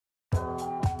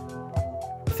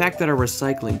fact that our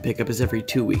recycling pickup is every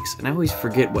 2 weeks, and I always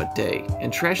forget what day,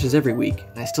 and trash is every week,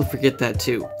 and I still forget that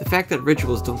too. The fact that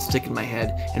rituals don't stick in my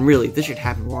head, and really, this should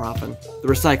happen more often. The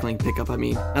recycling pickup, I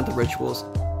mean, not the rituals.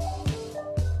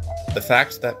 The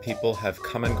fact that people have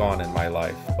come and gone in my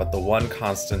life, but the one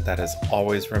constant that has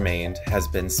always remained has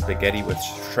been spaghetti with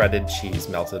shredded cheese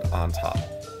melted on top.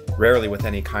 Rarely with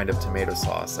any kind of tomato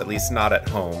sauce, at least not at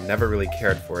home, never really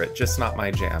cared for it, just not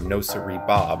my jam, no siree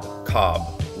bob,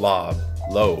 cob, lob,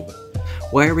 lobe.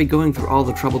 Why are we going through all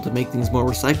the trouble to make things more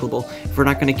recyclable if we're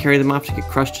not going to carry them off to get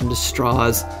crushed into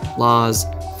straws, laws,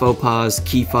 faux pas,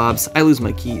 key fobs? I lose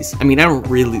my keys. I mean, I don't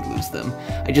really lose them.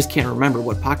 I just can't remember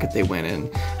what pocket they went in.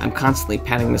 I'm constantly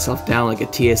patting myself down like a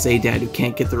TSA dad who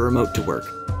can't get the remote to work.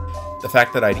 The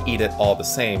fact that I'd eat it all the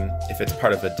same if it's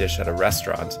part of a dish at a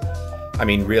restaurant. I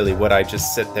mean, really, would I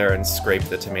just sit there and scrape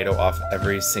the tomato off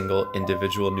every single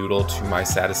individual noodle to my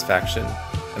satisfaction?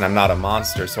 And I'm not a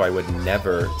monster, so I would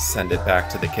never send it back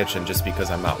to the kitchen just because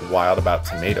I'm not wild about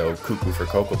tomato, cuckoo for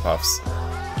Cocoa Puffs.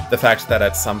 The fact that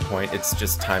at some point it's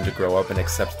just time to grow up and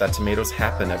accept that tomatoes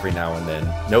happen every now and then.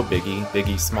 No biggie,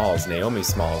 Biggie Smalls, Naomi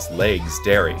Smalls, legs,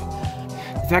 dairy.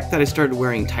 The fact that I started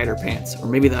wearing tighter pants, or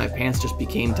maybe that my pants just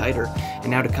became tighter, and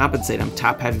now to compensate I'm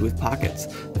top-heavy with pockets.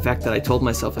 The fact that I told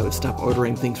myself I would stop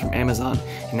ordering things from Amazon,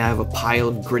 and now I have a pile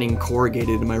of grinning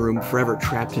corrugated in my room forever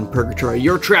trapped in purgatory.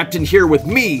 You're trapped in here with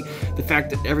me! The fact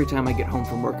that every time I get home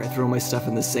from work I throw my stuff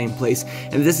in the same place,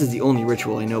 and this is the only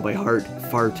ritual I know by heart.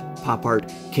 Fart, pop art,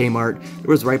 Kmart. It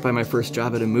was right by my first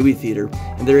job at a movie theater,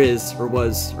 and there is, or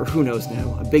was, or who knows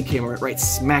now, a big Kmart right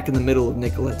smack in the middle of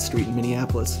Nicolette Street in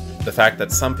Minneapolis. The fact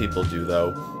that some people do,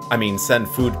 though, I mean, send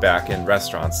food back in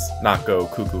restaurants, not go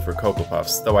cuckoo for Cocoa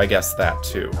Puffs, though I guess that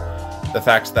too. The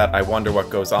fact that I wonder what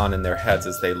goes on in their heads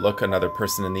as they look another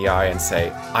person in the eye and say,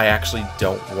 I actually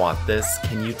don't want this,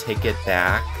 can you take it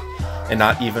back? And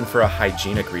not even for a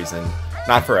hygienic reason,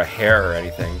 not for a hair or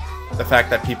anything. The fact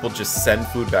that people just send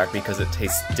food back because it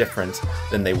tastes different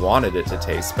than they wanted it to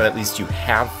taste, but at least you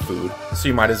have food, so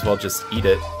you might as well just eat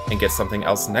it and get something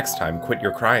else next time. Quit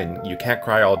your crying. You can't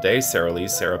cry all day, Sarah Lee,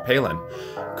 Sarah Palin.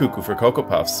 Cuckoo for Cocoa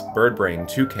Puffs, Bird Brain,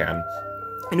 Toucan.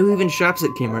 And who even shops at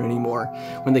Kmart anymore?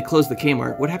 When they close the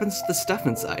Kmart, what happens to the stuff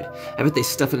inside? I bet they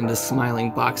stuff it into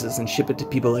smiling boxes and ship it to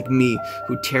people like me,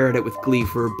 who tear at it with glee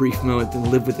for a brief moment and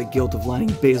live with the guilt of lining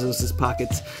Bezos'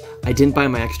 pockets. I didn't buy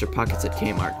my extra pockets at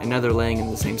Kmart, and now they're laying in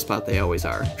the same spot they always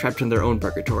are, trapped in their own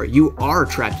purgatory. You are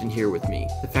trapped in here with me.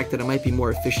 The fact that it might be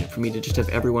more efficient for me to just have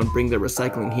everyone bring their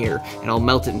recycling here, and I'll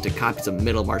melt it into copies of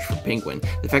Middlemarch for Penguin.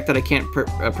 The fact that I can't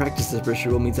practice this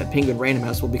ritual means that Penguin Random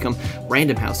House will become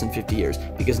Random House in 50 years,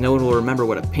 because no one will remember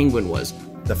what a penguin was.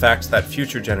 The fact that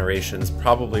future generations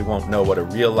probably won't know what a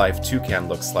real-life toucan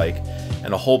looks like,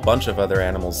 and a whole bunch of other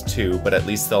animals too, but at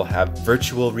least they'll have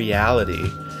virtual reality,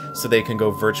 so they can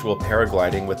go virtual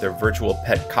paragliding with their virtual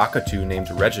pet cockatoo named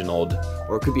Reginald.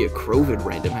 Or it could be a Crovid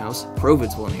Random House.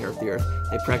 Crovids will inherit the earth.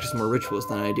 They practice more rituals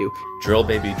than I do. Drill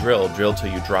baby drill, drill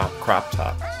till you drop crop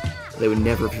top. They would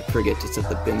never forget to set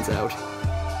the bins out.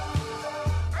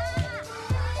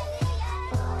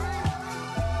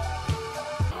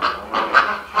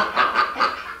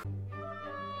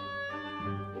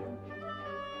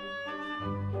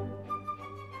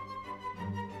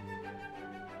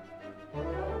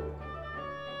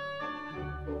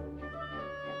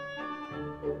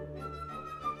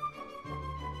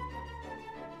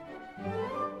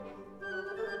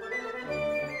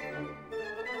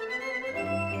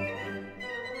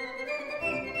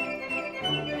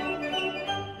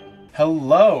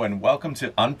 Hello and welcome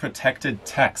to Unprotected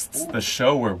Texts, the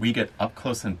show where we get up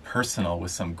close and personal with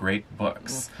some great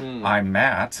books. I'm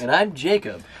Matt. And I'm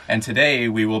Jacob. And today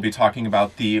we will be talking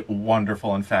about the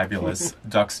wonderful and fabulous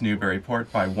Ducks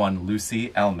Newburyport by one Lucy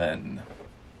Ellmann.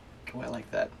 Oh, I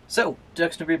like that. So,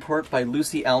 Ducks Newburyport by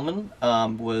Lucy Ellmann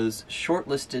was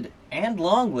shortlisted and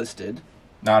longlisted.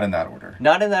 Not in that order.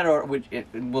 Not in that order.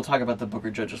 We'll talk about the Booker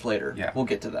judges later. Yeah. We'll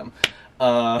get to them.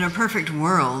 In a perfect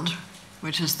world,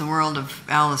 which is the world of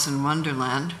Alice in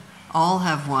Wonderland, all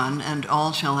have won and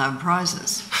all shall have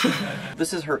prizes.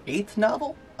 This is her 8th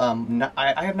novel.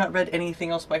 I have not read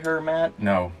anything else by her, Matt.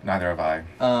 No, neither have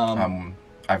I.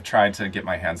 I've tried to get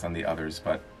my hands on the others,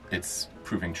 but it's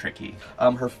proving tricky.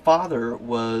 Her father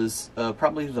was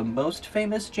probably the most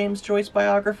famous James Joyce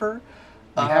biographer.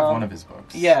 We have one of his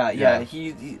books. Yeah.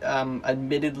 He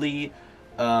admittedly,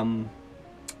 I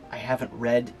haven't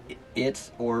read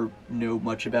it or know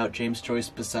much about James Joyce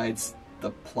besides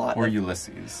the plot. Or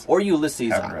Ulysses. Or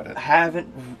Ulysses. Haven't read it.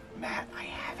 Matt, I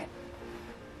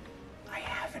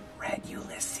haven't read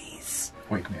Ulysses.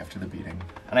 Wake me after the beating.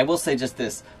 And I will say just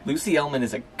this, Lucy Ellmann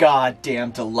is a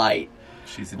goddamn delight.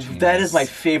 She's a genius. That is my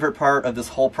favorite part of this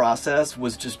whole process,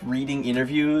 was just reading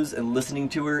interviews and listening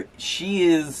to her. She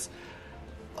is,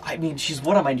 I mean, she's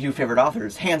one of my new favorite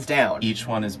authors, hands down. Each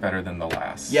one is better than the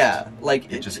last. Yeah,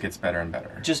 like it just gets better and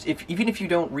better. Just even if you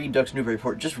don't read Ducks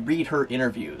Newburyport, just read her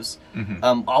interviews.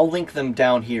 I'll link them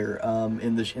down here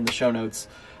in the show notes.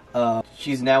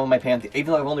 She's now in my pantheon,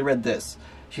 even though I've only read this.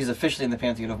 She's officially in the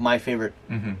pantheon of my favorite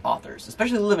authors,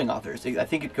 especially living authors. I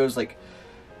think it goes like,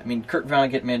 I mean, Kurt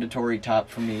Vonnegut mandatory top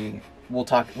for me. We'll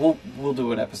talk. We'll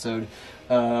do an episode,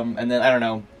 and then I don't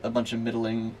know, a bunch of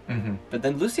middling. But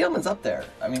then Lucy Ellmann's up there.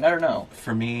 I mean, I don't know.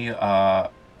 For me,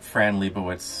 Fran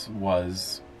Lebowitz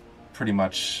was pretty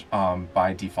much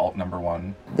by default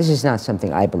 #1. This is not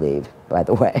something I believe, by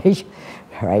the way.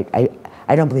 All right,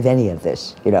 I don't believe any of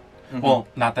this. You know. Well,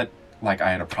 not that like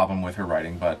I had a problem with her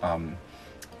writing, but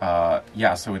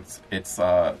yeah. So it's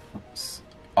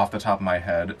off the top of my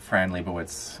head, Fran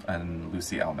Lebowitz and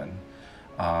Lucy Ellmann.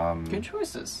 Good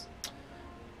choices.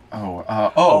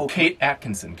 Kate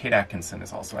Atkinson. Kate Atkinson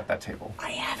is also at that table.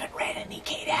 I haven't read any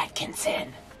Kate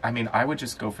Atkinson. I mean, I would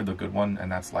just go for the good one,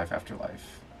 and that's Life After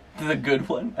Life. The good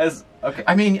one, okay.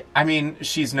 I mean,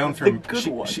 she's known for the good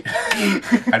one.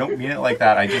 I don't mean it like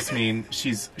that. I just mean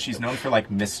she's known for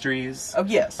like mysteries. Oh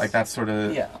yes, like that sort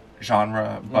of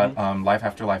genre. But Life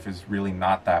After Life is really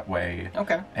not that way.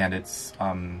 Okay, and it's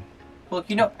well,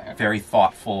 you know, very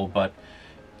thoughtful, but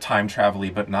time travel-y,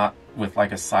 but not with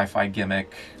like a sci-fi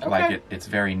gimmick. Okay. Like it's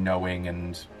very knowing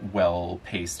and well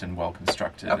paced and well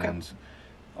constructed, and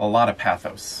a lot of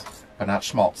pathos, but not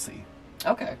schmaltzy.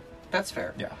 Okay. That's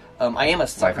fair. Yeah. I am a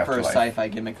sucker for a sci-fi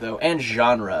gimmick, though, and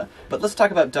genre. But let's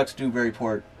talk about Ducks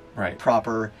Newburyport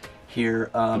proper here.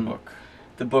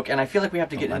 The book. And I feel like we have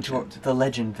to get into the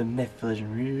legend, the myth, the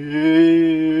legend.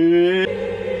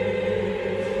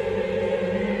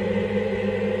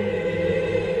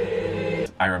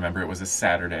 I remember it was a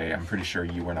Saturday. I'm pretty sure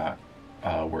you were not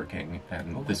working.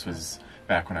 And this was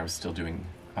back when I was still doing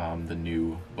the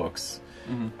new books.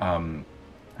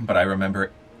 But I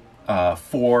remember...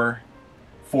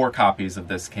 four copies of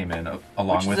this came in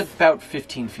along with... Which is about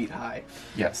 15 feet high.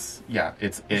 Yes, yeah.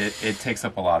 It takes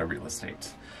up a lot of real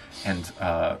estate, and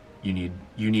you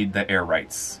need the air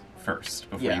rights first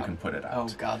before you can put it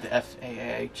out. Oh god, the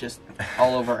FAA just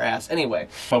all over our ass. Anyway,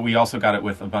 but we also got it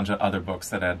with a bunch of other books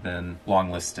that had been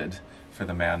longlisted for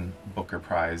the Man Booker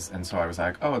Prize, and so I was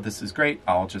like, oh, this is great.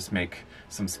 I'll just make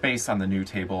some space on the new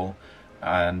table,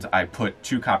 and I put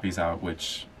 2 copies out,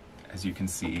 which, as you can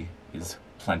see, is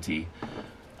plenty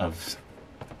of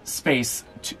space,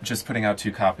 just putting out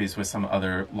 2 copies with some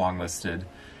other long listed.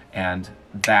 And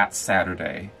that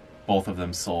Saturday, both of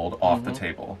them sold off the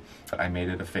table. I made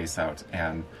it a face out,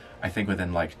 and I think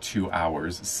within like 2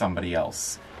 hours, somebody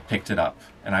else picked it up.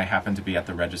 And I happened to be at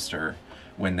the register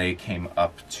when they came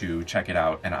up to check it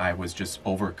out, and I was just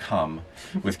overcome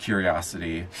with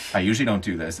curiosity. I usually don't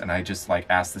do this, and I just like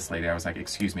asked this lady, I was like,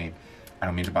 excuse me, I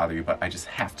don't mean to bother you, but I just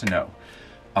have to know.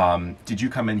 Did you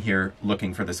come in here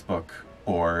looking for this book,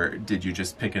 or did you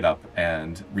just pick it up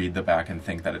and read the back and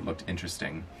think that it looked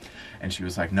interesting? And she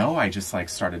was like, no, I just like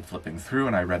started flipping through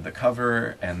and I read the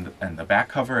cover and the back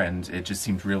cover, and it just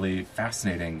seemed really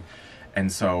fascinating.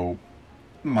 And so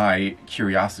my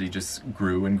curiosity just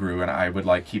grew and grew, and I would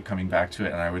like keep coming back to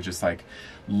it, and I would just like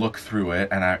look through it.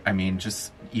 And I mean,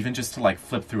 just to like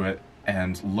flip through it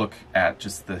and look at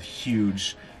just the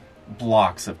huge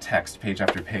blocks of text page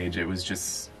after page, it was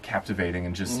just captivating.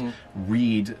 And just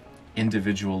read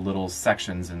individual little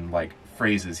sections and like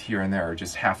phrases here and there, or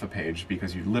just half a page,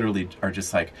 because you literally are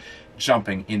just like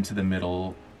jumping into the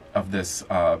middle of this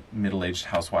middle-aged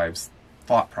housewife's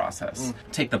thought process.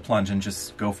 Take the plunge and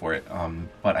just go for it.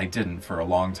 But I didn't for a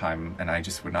long time, and I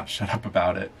just would not shut up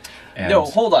about it. And no,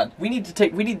 hold on.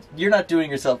 You're not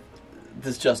doing yourself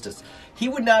this justice. He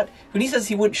would not, when he says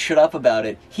he wouldn't shut up about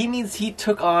it, he means he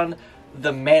took on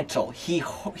the mantle. He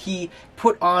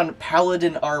put on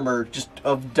paladin armor just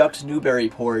of Ducks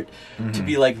Newburyport to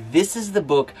be like, this is the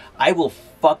book I will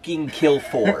fucking kill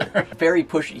for. Very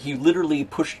pushy. He literally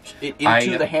pushed it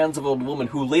into the hands of an old woman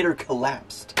who later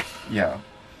collapsed. Yeah.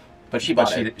 But she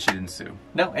bought it. She didn't sue.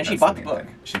 No, and she bought the book.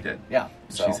 She did. Yeah.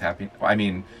 So. She's happy. I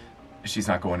mean, she's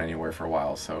not going anywhere for a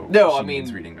while, so no, she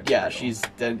needs reading material.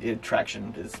 Yeah,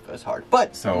 traction is hard.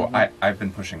 But so I've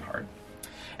been pushing hard.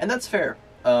 And that's fair.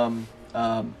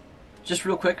 Just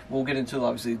real quick, we'll get into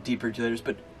obviously deeper into others,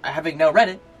 but having now read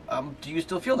it, do you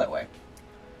still feel that way?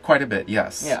 Quite a bit,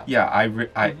 yes. Yeah. Yeah,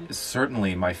 I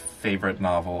certainly my favorite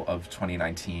novel of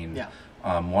 2019. Yeah.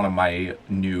 One of my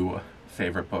new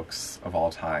favorite books of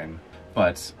all time.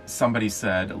 But somebody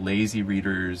said, lazy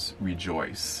readers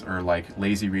rejoice, or like,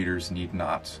 lazy readers need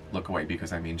not look away,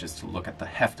 because I mean, just to look at the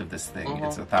heft of this thing,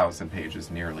 it's 1,000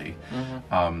 pages nearly.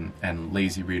 And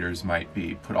lazy readers might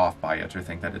be put off by it or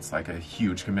think that it's like a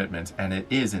huge commitment, and it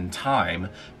is in time,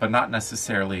 but not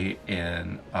necessarily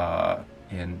in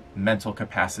mental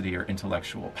capacity or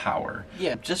intellectual power.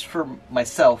 Yeah, just for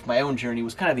myself, my own journey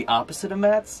was kind of the opposite of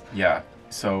Matt's. Yeah.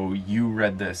 So you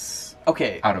read this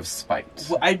out of spite.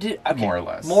 Well, I did, more or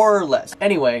less. More or less.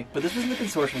 Anyway, but this was in the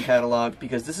consortium catalog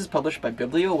because this is published by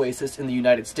Biblio-Oasis in the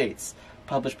United States.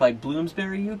 Published by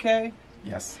Bloomsbury UK?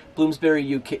 Yes.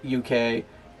 Bloomsbury UK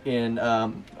in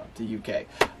the UK.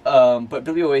 But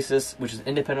Biblio-Oasis, which is an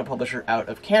independent publisher out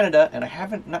of Canada,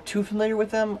 and not too familiar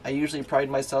with them. I usually pride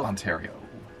myself... Ontario.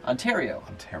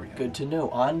 Good to know.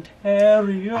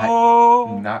 Ontario.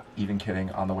 I'm not even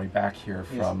kidding. On the way back here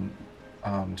from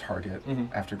Target,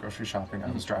 after grocery shopping, I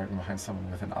was driving behind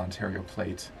someone with an Ontario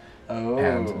plate. Oh.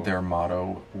 And their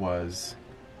motto was,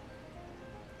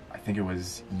 I think it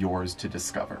was, yours to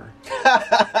discover.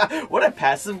 What a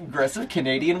passive-aggressive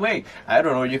Canadian way. I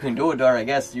don't know what you can do there. I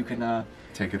guess you can...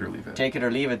 take it or leave it. Take it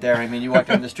or leave it there. I mean, you walk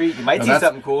down the street, you might see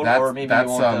something cool, or maybe you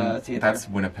won't see it That's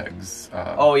there. Winnipeg's...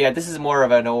 oh yeah, this is more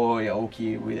of an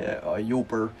Okie with a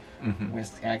Yoper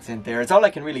with accent there. It's all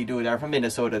I can really do there. I'm from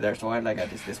Minnesota there, so I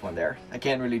got this one there. I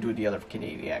can't really do the other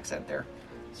Canadian accent there.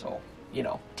 So, you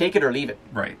know, take it or leave it.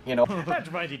 Right. You know.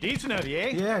 That's mighty decent of you,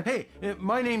 eh? Yeah, hey,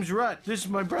 my name's Rut. This is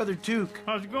my brother, Took.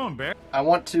 How's it going, Bear? I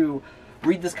want to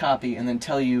read this copy and then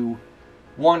tell you,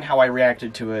 one, how I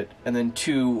reacted to it, and then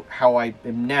two, how I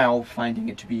am now finding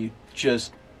it to be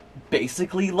just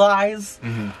basically lies.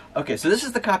 Okay, so this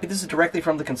is the copy. This is directly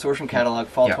from the consortium catalog,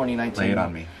 fall 2019. Lay it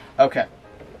on me. Okay.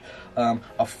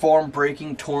 A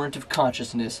form-breaking torrent of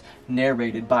consciousness,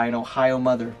 narrated by an Ohio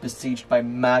mother besieged by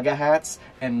MAGA hats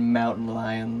and mountain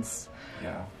lions.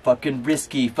 Yeah. Fucking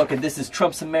risky. Fucking this is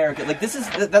Trump's America. Like,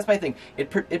 that's my thing.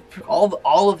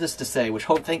 All of this to say, which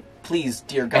please,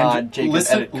 dear God, Jacob,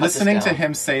 listening to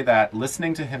him say that,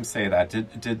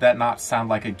 did that not sound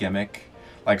like a gimmick?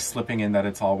 Like slipping in that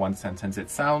it's all one sentence? It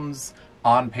sounds,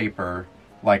 on paper,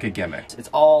 like a gimmick. It's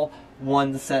all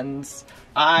one sentence.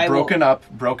 Broken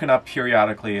up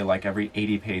periodically, like every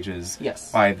 80 pages,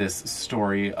 yes, by this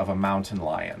story of a mountain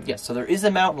lion. Yes, so there is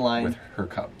a mountain lion. With her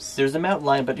cubs. There's a mountain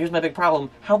lion, but here's my big problem.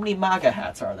 How many MAGA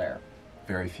hats are there?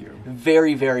 Very few.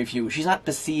 Very, very few. She's not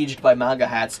besieged by MAGA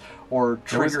hats or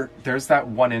trigger... There's that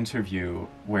one interview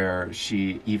where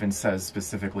she even says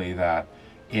specifically that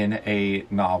in a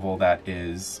novel that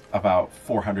is about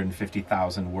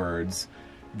 450,000 words...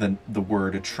 The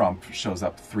word Trump shows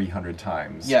up 300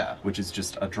 times. Yeah. Which is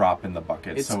just a drop in the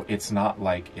bucket. So it's not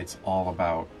like it's all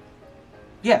about...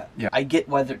 Yeah. I get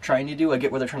what they're trying to do. I get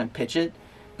where they're trying to pitch it.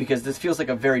 Because this feels like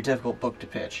a very difficult book to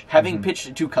pitch. Having pitched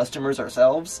it to customers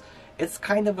ourselves, it's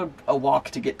kind of a walk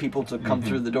to get people to come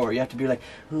through the door. You have to be like,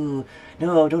 ooh,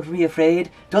 no, don't be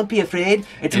afraid. Don't be afraid.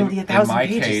 It's only 1,000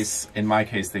 pages. In my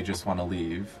case, they just want to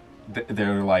leave.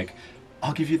 They're like...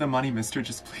 I'll give you the money, mister,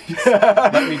 just please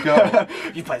let me go.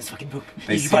 You buy this fucking book.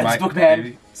 They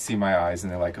see my eyes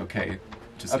and they're like, okay,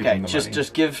 just give him the money.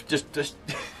 Just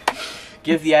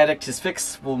give the addict his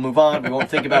fix. We'll move on. We won't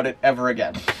think about it ever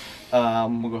again.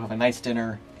 We'll go have a nice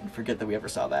dinner and forget that we ever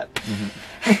saw that.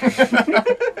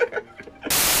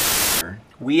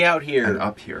 We out here and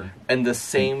up here in the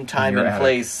same time and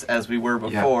place as we were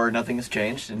before. Yeah. Nothing has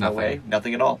changed in no way.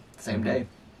 Nothing at all. Same day.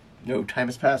 No, time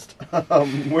has passed.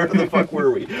 Where the fuck were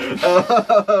we?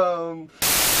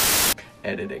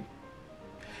 Editing.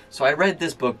 So I read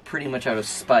this book pretty much out of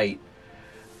spite,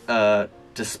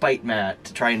 despite Matt,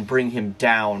 to try and bring him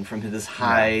down from this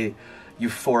high,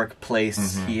 euphoric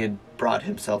place he had brought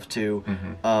himself to.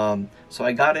 So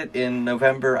I got it in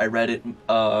November. I read it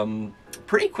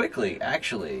pretty quickly,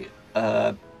 actually.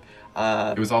 It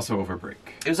was also over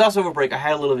break. It was also over break. I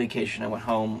had a little vacation. I went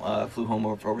home, flew home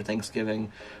over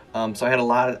Thanksgiving. So I had a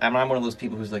lot of... I'm one of those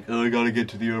people who's like, oh, I gotta get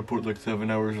to the airport like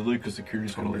 7 hours early because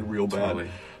security's gonna be real bad.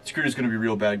 Security's gonna be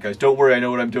real bad, guys. Don't worry, I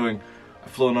know what I'm doing.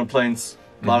 I've flown on planes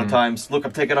a lot of times. Look,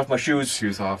 I'm taking off my shoes.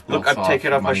 Shoes off. Look, I'm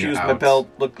taking off my shoes, my belt.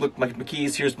 Look, my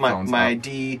keys. Here's my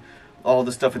ID. All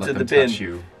the stuff. It's in the bin. Touch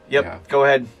you. Yep. Go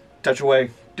ahead. Touch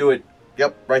away. Do it.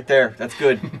 Yep. Right there. That's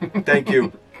good. Thank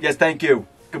you. Yes. Thank you.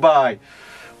 Goodbye.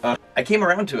 I came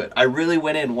around to it. I really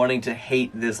went in wanting to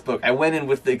hate this book. I went in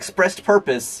with the expressed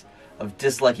purpose of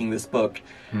disliking this book,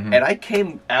 and I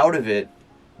came out of it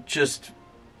just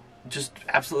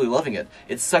absolutely loving it.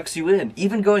 It sucks you in.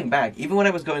 Even when I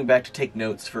was going back to take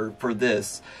notes for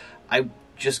this, I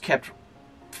just kept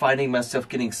finding myself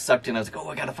getting sucked in. I was like, oh,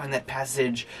 I gotta find that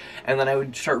passage. And then I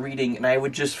would start reading, and I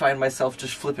would just find myself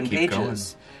just flipping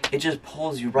pages. It just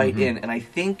pulls you right in. And I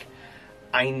think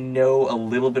I know a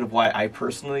little bit of why I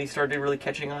personally started really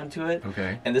catching on to it.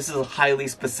 Okay. And this is highly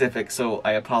specific, so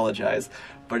I apologize.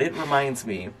 But it reminds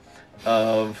me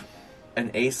of an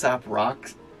Aesop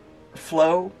Rock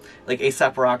flow. Like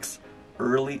Aesop Rock's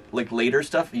early, like later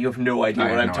stuff. You have no idea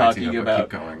what I'm talking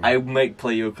about. Keep going. I might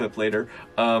play you a clip later.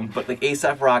 But like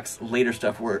Aesop Rock's later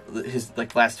stuff, where his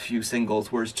like last few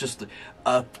singles, where it's just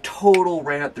a total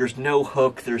rant. There's no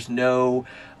hook. There's no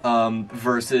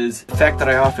verses. The fact that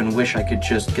I often wish I could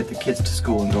just get the kids to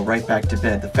school and go right back to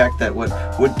bed. The fact that what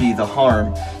would be the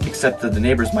harm, except that the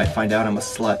neighbors might find out I'm a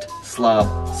slut, slob,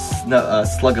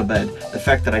 slug-a-bed. The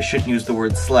fact that I shouldn't use the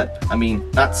word slut. I mean,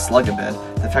 not slug-a-bed.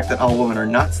 The fact that all women are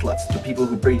not sluts. The people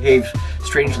who behave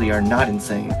strangely are not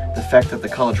insane. The fact that the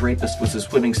college rapist was a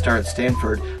swimming star at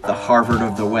Stanford, the Harvard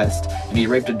of the West, and he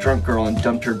raped a drunk girl and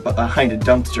dumped her behind a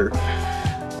dumpster.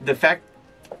 The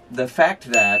fact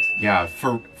that... Yeah,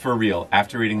 for real.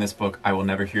 After reading this book, I will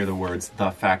never hear the words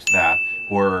 "the fact that"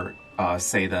 or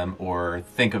say them or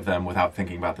think of them without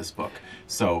thinking about this book.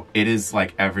 So it is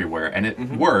like everywhere, and it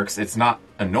works. It's not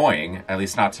annoying, at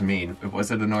least not to me.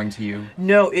 Was it annoying to you?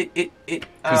 No, it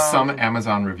because some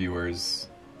Amazon reviewers,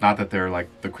 not that they're like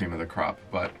the cream of the crop,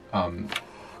 but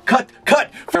cut.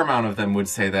 A fair amount of them would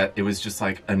say that it was just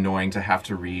like annoying to have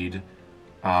to read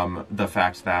the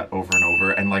fact that over and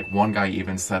over. And like one guy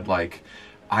even said like,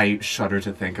 I shudder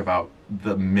to think about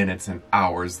the minutes and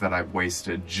hours that I've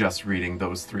wasted just reading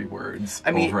those 3 words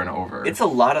over and over. It's a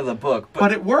lot of the book,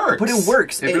 but it works. But it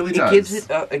works. It really does.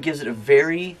 It gives it a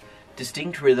very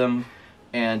distinct rhythm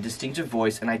and distinctive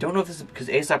voice. And I don't know if this is because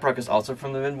Aesop Rock is also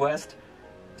from the Midwest.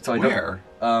 So Where?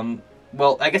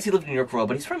 Well, I guess he lived in New York for a while,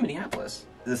 but he's from Minneapolis.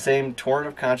 The same torrent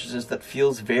of consciousness that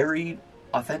feels very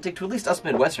authentic to at least us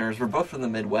Midwesterners. We're both from the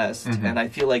Midwest, and I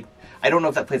feel like, I don't know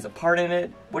if that plays a part in it.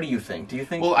 What do you think? Do you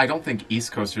think? Well, I don't think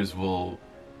East Coasters will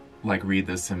like read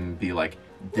this and be like,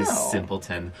 this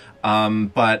simpleton.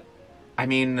 But I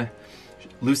mean,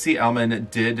 Lucy Ellmann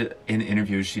did in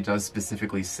interviews, she does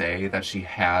specifically say that she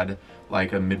had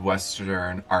like a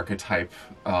Midwestern archetype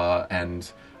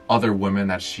and other women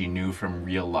that she knew from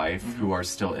real life who are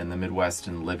still in the Midwest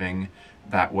and living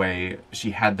that way.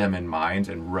 She had them in mind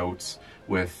and wrote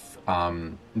with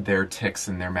their tics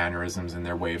and their mannerisms and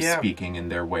their way of speaking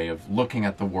and their way of looking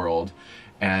at the world.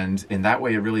 And in that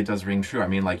way, it really does ring true. I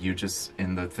mean, like you just,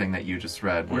 in the thing that you just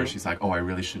read, where she's like, oh, I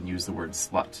really shouldn't use the word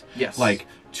slut. Yes. Like,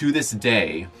 to this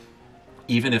day,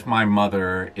 even if my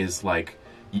mother is like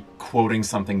quoting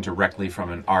something directly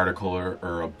from an article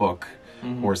or a book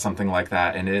or something like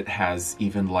that, and it has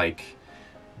even like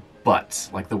but,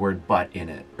 like the word but in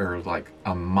it, or like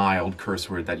a mild curse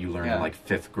word that you learn in like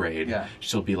 5th grade,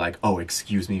 she'll be like, oh,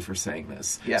 excuse me for saying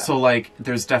this. So like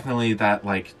there's definitely that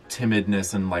like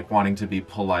timidness and like wanting to be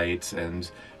polite and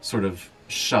sort of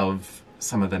shove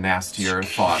some of the nastier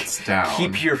thoughts down.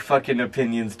 Keep your fucking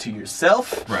opinions to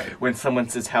yourself. Right. When someone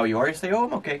says how you are, you say, oh,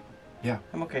 I'm okay. Yeah.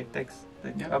 I'm okay, thanks.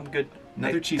 I'm good.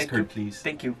 Another cheese curd, please.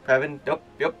 Thank you.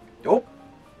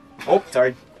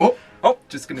 Sorry.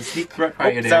 Just gonna sneak right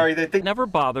by you. Sorry. Never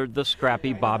bothered the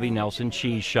scrappy Bobby Nelson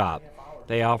cheese shop.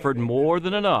 They offered more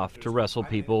than enough to wrestle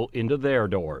people into their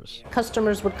doors.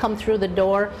 Customers would come through the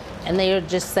door and they would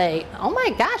just say, oh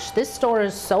my gosh, this store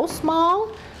is so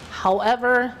small.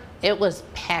 However, it was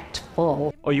packed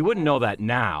full. Oh, you wouldn't know that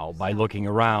now by looking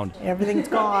around. Everything's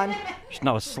gone. There's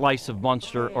not a slice of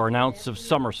Munster or an ounce of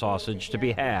summer sausage to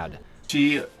be had.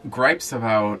 She gripes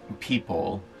about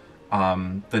people.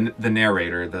 The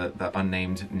narrator, the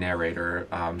unnamed narrator,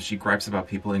 she gripes about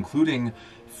people, including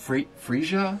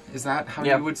Frisia? Is that how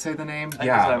you would say the name?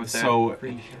 So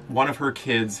one of her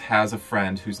kids has a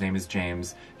friend whose name is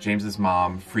James. James's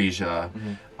mom, Frisia,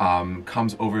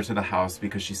 comes over to the house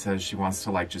because she says she wants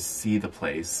to like just see the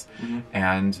place.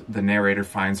 And the narrator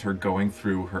finds her going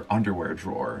through her underwear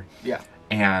drawer.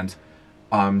 And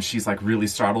she's like really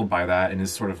startled by that and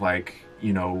is sort of like,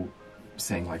 you know,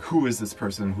 saying like, who is this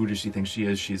person? Who does she think she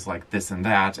is? She's like this and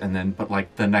that. And then, but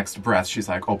like the next breath, she's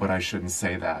like, oh, but I shouldn't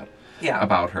say that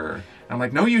about her. And I'm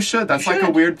like, no, you should. That's like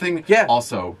a weird thing.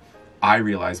 Also, I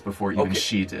realized before even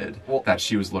she did that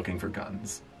she was looking for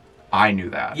guns. I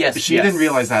knew that. She didn't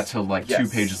realize that till like 2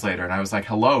 pages later. And I was like,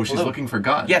 hello, she's looking for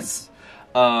guns.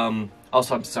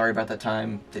 Also, I'm sorry about that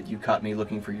time that you caught me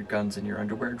looking for your guns in your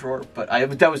underwear drawer. But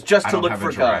that was just to look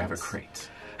for guns. I have a crate.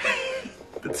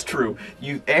 That's true.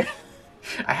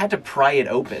 I had to pry it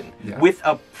open with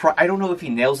a. I don't know if he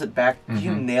nails it back. Do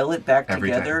you nail it back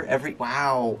together?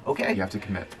 Wow. Okay. You have to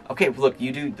commit. Okay. Look,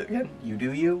 you do. You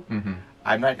do you.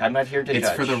 I'm not here to judge.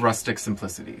 It's for the rustic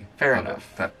simplicity. Fair of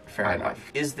enough. it that Fair I enough. like.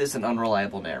 Is this an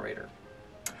unreliable narrator?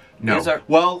 No.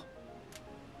 Well,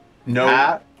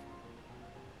 no.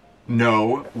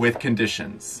 No, with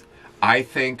conditions. I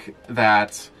think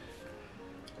that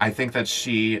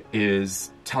she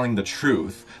is telling the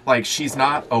truth. Like, she's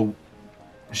not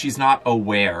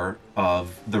aware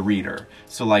of the reader.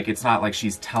 So, like, it's not like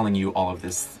she's telling you all of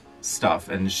this stuff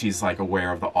and she's, like,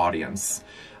 aware of the audience.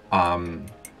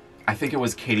 I think it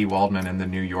was Katie Waldman in The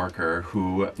New Yorker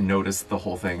who noticed the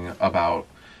whole thing about,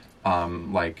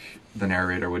 like, the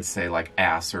narrator would say, like,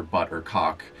 ass or butt or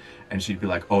cock. And she'd be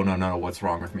like, oh, no, what's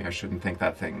wrong with me? I shouldn't think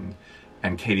that thing.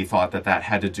 And Katie thought that that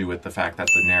had to do with the fact that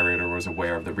the narrator was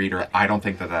aware of the reader. I don't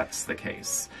think that that's the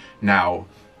case. Now,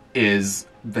 is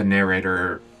the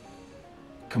narrator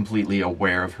completely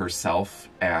aware of herself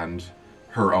and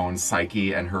her own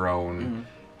psyche and her own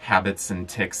habits and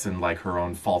tics and, like, her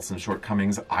own faults and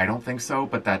shortcomings? I don't think so,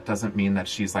 but that doesn't mean that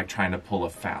she's, like, trying to pull a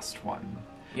fast one.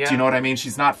 Yeah. Do you know what I mean?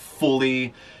 She's not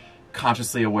fully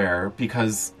consciously aware,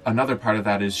 because another part of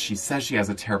that is she says she has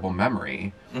a terrible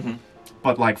memory.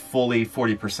 But, like, fully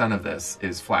 40% of this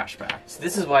is flashback. So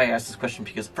this is why I asked this question,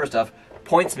 because, first off,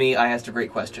 points me, I asked a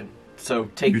great question. So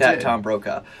take that, Tom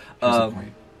Brokaw.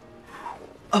 Point.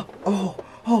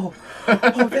 Oh,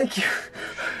 thank you.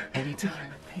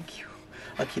 Anytime. Thank you.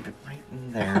 I'll keep it right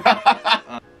in there.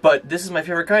 But this is my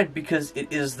favorite kind, because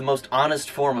it is the most honest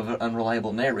form of an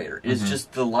unreliable narrator. It is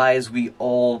just the lies we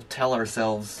all tell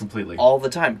ourselves completely all the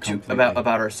time. About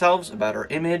ourselves, about our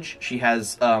image. She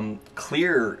has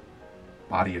clear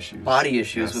body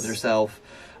issues with herself,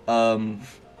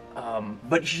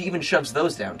 but she even shoves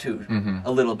those down too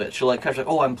a little bit. She'll, like, kind of like,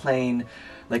 oh, I'm playing,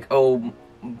 like, oh,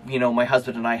 you know, my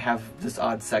husband and I have this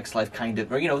odd sex life, kind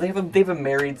of, or, you know, they have a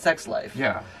married sex life,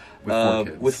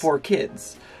 with 4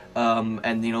 kids,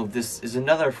 and, you know, this is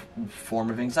another form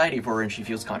of anxiety for her, and she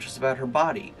feels conscious about her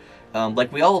body.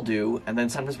 Like we all do, and then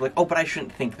sometimes we're like, oh, but I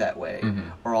shouldn't think that way,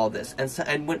 or all this. And so,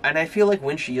 and I feel like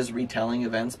when she is retelling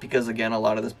events, because, again, a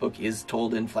lot of this book is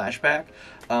told in flashback,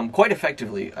 quite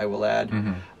effectively, I will add.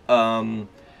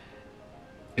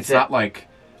 It's not like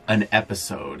an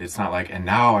episode. It's not like, and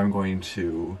now I'm going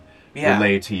to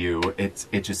relay to you.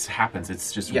 It just happens.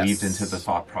 It's just weaved into the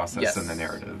thought process and the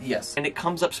narrative. Yes, and it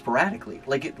comes up sporadically,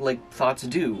 like thoughts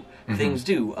do, things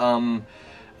do.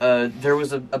 There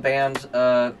was a band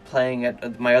playing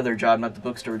at my other job, not the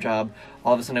bookstore job.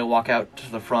 All of a sudden I walk out to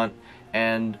the front,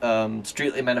 and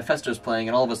Streetlight Manifesto's playing,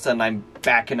 and all of a sudden I'm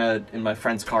back in my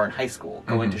friend's car in high school,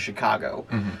 going to Chicago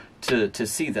to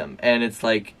see them. And it's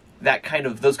like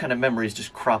those kind of memories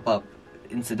just crop up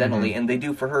incidentally, and they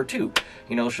do for her too.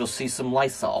 You know, she'll see some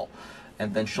Lysol,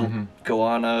 and then she'll go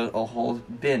on a whole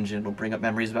binge, and it'll bring up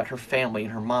memories about her family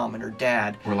and her mom and her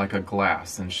dad. Or like a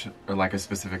glass, or like a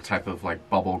specific type of, like,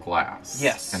 bubble glass.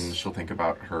 Yes. And she'll think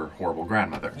about her horrible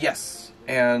grandmother. Yes.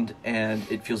 And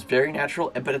it feels very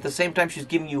natural, but at the same time she's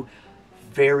giving you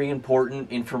very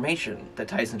important information that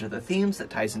ties into the themes,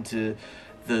 that ties into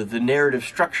the narrative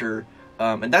structure.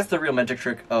 And that's the real magic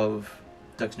trick of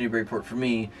Ducks Newburyport for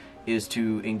me, is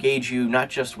to engage you not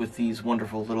just with these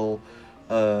wonderful little,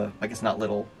 I guess not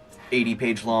little,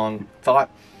 80-page long thought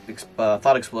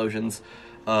explosions,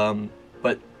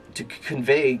 but to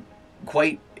convey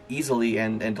quite easily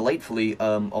and delightfully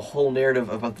a whole narrative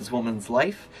about this woman's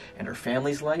life and her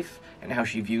family's life and how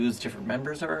she views different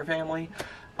members of her family.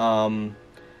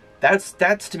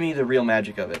 That's to me the real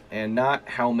magic of it, and not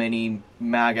how many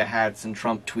MAGA hats and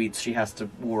Trump tweets she has to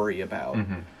worry about.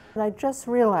 I just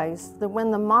realized that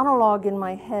when the monologue in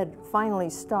my head finally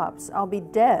stops, I'll be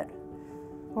dead,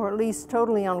 or at least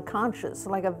totally unconscious,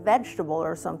 like a vegetable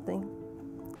or something.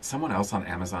 Someone else on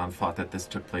Amazon thought that this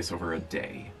took place over a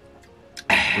day,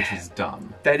 which is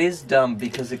dumb. That is dumb,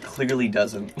 because it clearly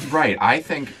doesn't. Right. I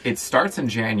think it starts in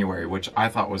January, which I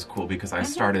thought was cool, because I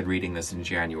started reading this in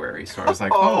January. So I was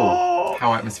like, oh,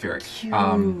 how atmospheric. Cute.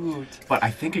 But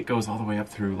I think it goes all the way up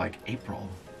through, like, April.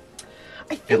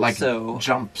 I think it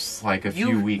jumps, like, a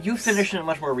few weeks. You finished it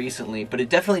much more recently, but it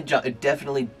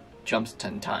definitely jumps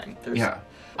 10 times. Yeah.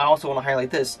 I also want to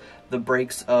highlight this, the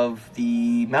breaks of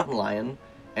the mountain lion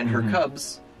and her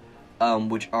cubs,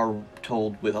 which are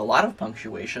told with a lot of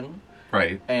punctuation.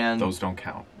 Right. And those don't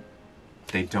count.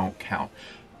 They don't count.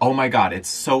 Oh my god, it's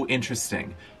so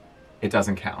interesting. It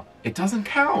doesn't count. It doesn't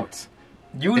count.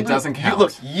 It doesn't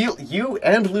count. You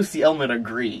and Lucy Ellmann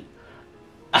agree.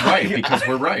 Right, because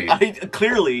we're right. It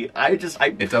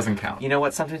doesn't count. You know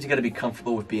what? Sometimes you got to be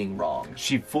comfortable with being wrong.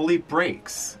 She fully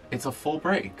breaks. It's a full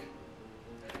break.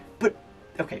 But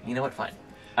okay, you know what? Fine.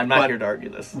 I'm not here to argue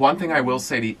this. One thing I will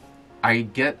say to you,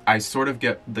 I sort of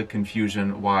get the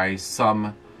confusion why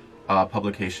some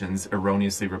publications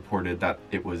erroneously reported that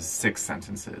it was 6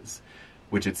 sentences,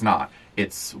 which it's not.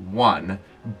 It's 1.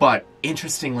 But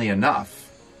interestingly enough,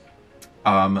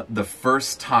 the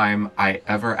first time I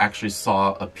ever actually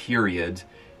saw a period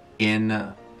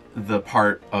in the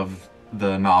part of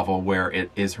the novel where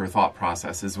it is her thought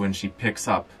process is when she picks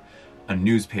up a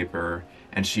newspaper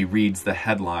and she reads the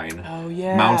headline, Oh,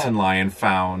 yeah. Mountain lion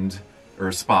found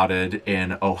or spotted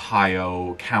in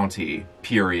Ohio County,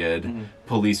 period.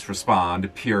 Police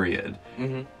respond, period.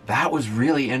 That was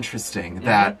really interesting,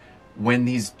 that when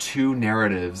these two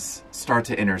narratives start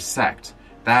to intersect,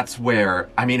 that's where,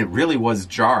 I mean, it really was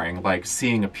jarring, like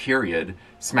seeing a period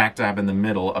smack dab in the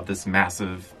middle of this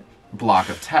massive block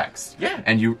of text. Yeah.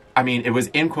 And I mean, it was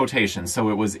in quotation, so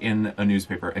it was in a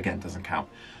newspaper. Again, doesn't count.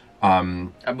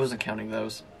 I wasn't counting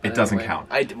those. It doesn't count.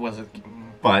 I wasn't.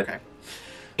 But okay.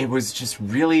 It was just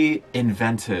really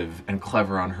inventive and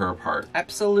clever on her part.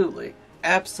 Absolutely.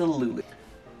 Absolutely.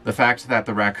 The fact that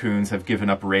the raccoons have given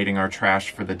up raiding our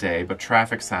trash for the day, but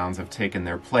traffic sounds have taken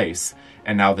their place,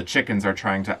 and now the chickens are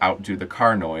trying to outdo the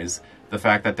car noise. The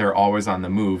fact that they're always on the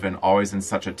move and always in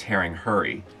such a tearing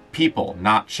hurry. People,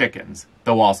 not chickens,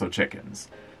 though also chickens.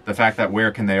 The fact that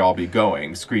where can they all be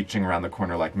going, screeching around the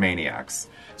corner like maniacs.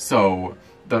 So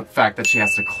the fact that she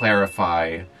has to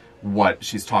clarify what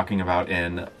she's talking about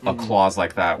in a clause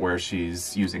like that where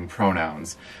she's using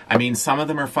pronouns. I mean, some of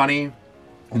them are funny,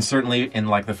 and certainly in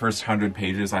like the first 100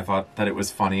 pages I thought that it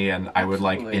was funny, and I would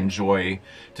like enjoy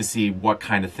to see what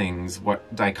kind of things,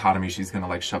 what dichotomy she's gonna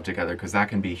like shove together, because that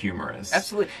can be humorous.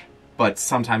 Absolutely. But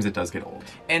sometimes it does get old.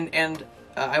 And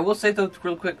I will say though,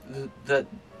 real quick, that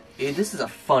this is a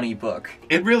funny book.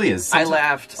 It really is. I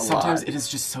laughed a lot. Sometimes it is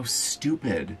just so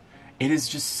stupid. It is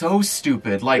just so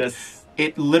stupid. Like,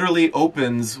 it literally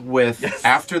opens with,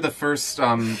 after the first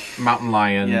mountain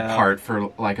lion part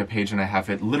for like a page and a half,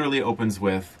 it literally opens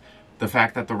with the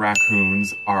fact that the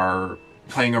raccoons are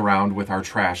playing around with our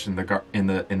trash in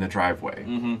the driveway.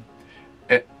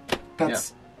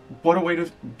 That's what a way to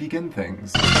begin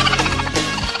things.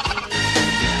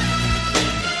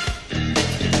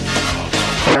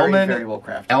 Very well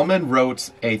crafted. Ellmann wrote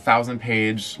a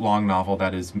 1,000-page long novel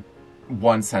that is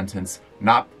one sentence,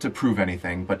 not to prove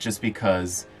anything, but just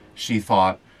because she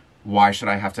thought, why should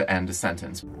I have to end a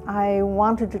sentence? I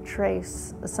wanted to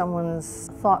trace someone's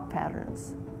thought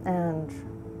patterns, and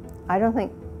I don't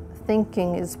think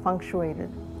thinking is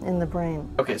punctuated in the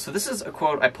brain. Okay, so this is a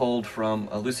quote I pulled from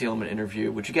a Lucy Ellmann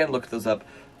interview, which again, look those up,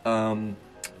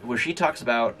 where she talks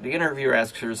about, the interviewer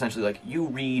asks her essentially like,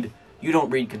 you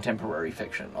don't read contemporary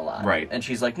fiction a lot. Right. And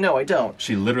she's like, no, I don't.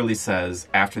 She literally says,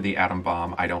 after the atom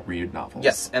bomb, I don't read novels.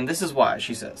 Yes, and this is why,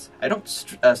 she says. I don't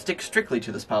stick strictly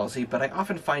to this policy, but I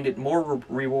often find it more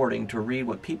rewarding to read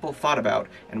what people thought about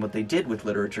and what they did with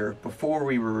literature before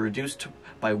we were reduced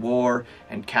by war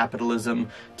and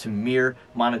capitalism to mere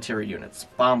monetary units,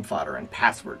 bomb fodder and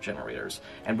password generators,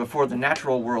 and before the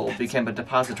natural world became a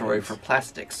depository for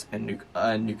plastics and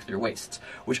nuclear wastes.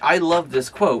 Which I love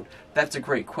this quote. That's a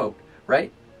great quote.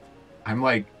 Right? I'm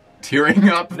like tearing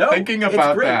up thinking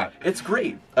about that. It's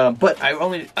great. But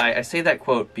I say that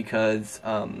quote because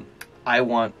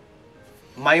my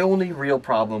only real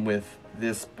problem with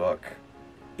this book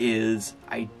is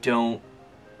I don't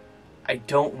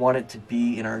want it to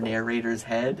be in our narrator's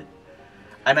head.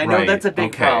 And I know that's a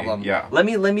big problem. Yeah. Let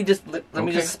me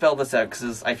just spell this out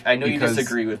because I know you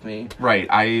disagree with me.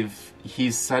 Right.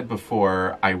 He's said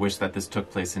before, I wish that this took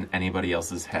place in anybody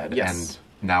else's head. Yes. And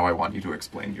now I want you to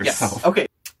explain yourself. Yes. Okay.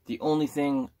 The only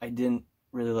thing I didn't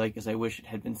really like is I wish it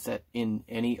had been set in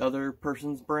any other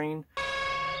person's brain.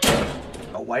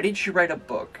 Why did she write a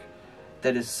book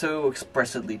that is so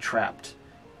expressly trapped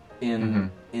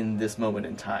in this moment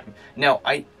in time? Now,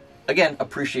 I, again,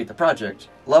 appreciate the project,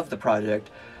 love the project.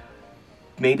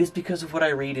 Maybe it's because of what I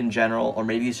read in general, or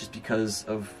maybe it's just because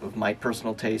of my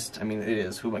personal taste. I mean, it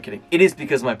is. Who am I kidding? It is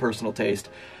because of my personal taste.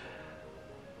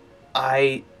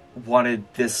 I wanted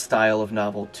this style of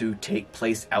novel to take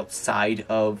place outside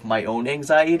of my own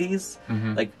anxieties.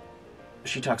 Like,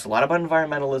 she talks a lot about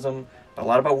environmentalism, a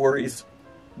lot about worries.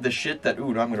 The shit that,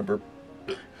 I'm gonna burp.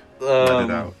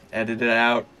 Edit it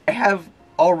out. I have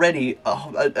already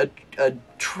a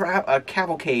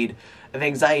cavalcade of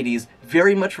anxieties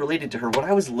very much related to her. When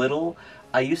I was little,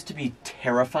 I used to be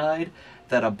terrified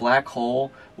that a black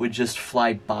hole would just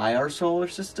fly by our solar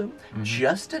system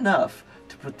just enough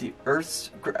to put the Earth's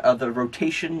the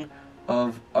rotation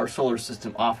of our solar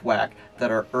system off whack, that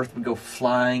our Earth would go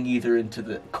flying either into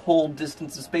the cold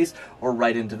distance of space or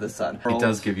right into the sun. It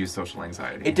does give you social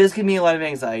anxiety. It does give me a lot of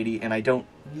anxiety, and I don't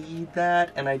need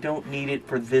that, and I don't need it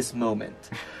for this moment.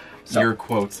 your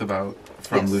quotes from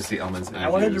Yes. Lucy Ellmann's interviews. I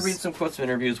wanted to read some quotes from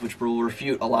interviews which will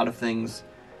refute a lot of things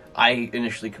I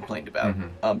initially complained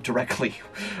about directly.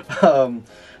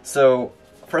 So,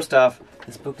 first off,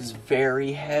 this book is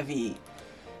very heavy.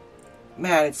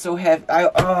 Man, it's so heavy.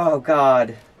 Oh,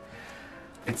 God.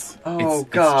 It's God.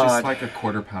 just like a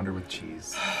quarter pounder with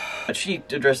cheese. But she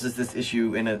addresses this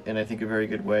issue in I think, a very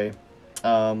good way.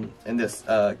 Can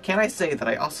I say that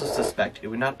I also suspect it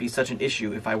would not be such an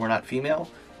issue if I were not female?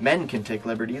 Men can take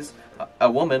liberties.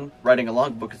 A woman writing a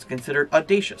long book is considered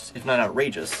audacious, if not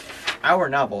outrageous. Our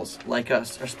novels, like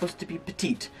us, are supposed to be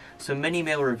petite, so many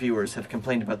male reviewers have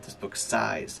complained about this book's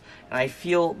size. And I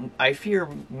fear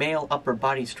male upper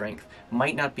body strength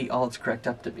might not be all it's cracked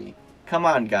up to be. Come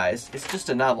on, guys. It's just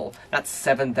a novel, not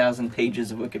 7,000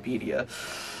 pages of Wikipedia.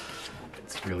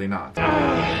 It's really not.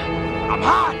 I'm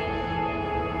hot!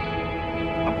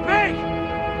 I'm big!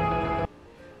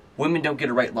 Women don't get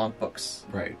to write long books.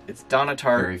 Right. It's Donna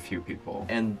Tartt. Very few people.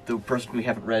 And the person we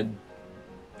haven't read,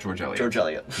 George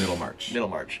Eliot.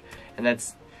 Middlemarch. And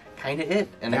that's kind of it.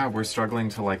 And yeah, we're struggling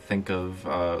to think of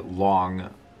long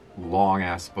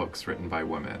ass books written by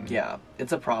women. Yeah,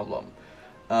 it's a problem.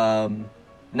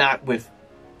 Not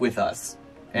with us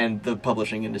and the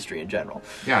publishing industry in general.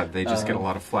 Yeah, they just get a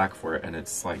lot of flack for it, and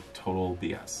it's total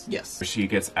BS. Yes. She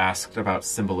gets asked about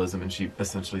symbolism, and she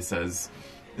essentially says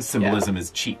symbolism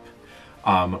is cheap,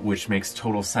 which makes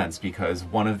total sense, because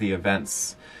one of the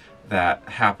events that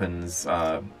happens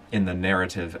in the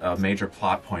narrative, a major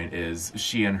plot point, is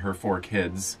she and her 4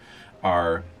 kids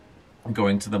are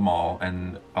going to the mall,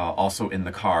 and also in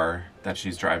the car that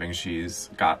she's driving, she's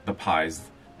got the pies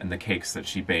and the cakes that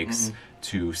she bakes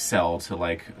to sell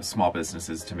to small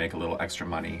businesses to make a little extra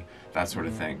money, that sort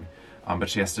of thing. But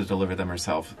she has to deliver them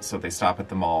herself, so they stop at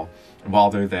the mall. And while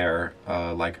they're there,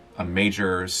 a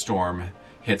major storm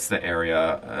hits the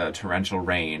area, torrential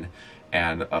rain,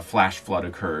 and a flash flood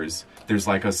occurs. There's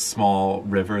a small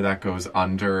river that goes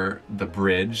under the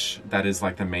bridge that is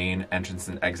the main entrance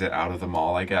and exit out of the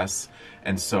mall, I guess.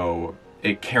 And so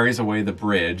it carries away the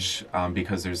bridge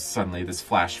because there's suddenly this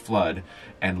flash flood,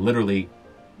 and literally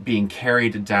being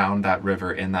carried down that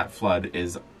river in that flood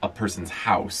is a person's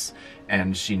house.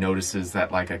 And she notices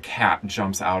that a cat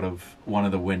jumps out of one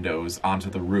of the windows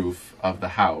onto the roof of the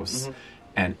house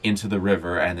and into the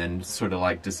river, and then sort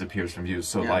of disappears from view.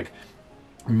 So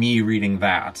me reading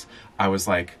that, I was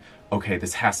okay,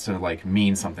 this has to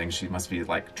mean something. She must be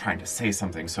trying to say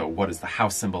something. So what does the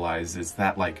house symbolize? Is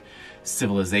that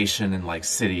civilization and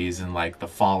cities and the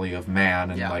folly of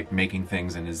man and making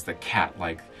things? And is the cat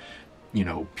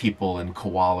people and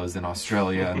koalas in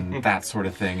Australia and that sort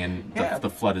of thing? And the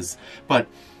flood is, but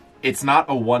it's not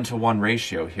a 1-to-1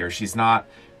 ratio here. She's not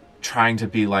trying to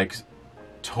be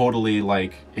totally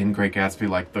in Great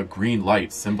Gatsby, the green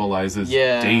light symbolizes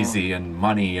Daisy and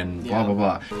money and blah blah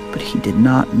blah. But he did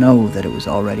not know that it was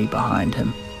already behind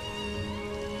him.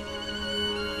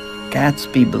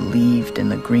 Gatsby believed in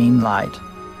the green light.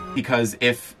 Because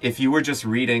if you were just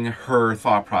reading her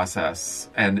thought process,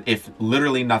 and if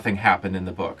literally nothing happened in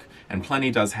the book, and plenty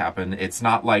does happen, it's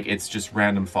not it's just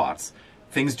random thoughts.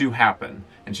 Things do happen,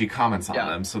 and she comments on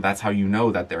them, so that's how you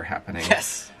know that they're happening.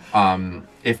 Yes.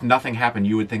 If nothing happened,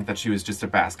 you would think that she was just a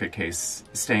basket case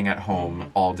staying at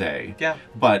home all day. Yeah.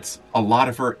 But a lot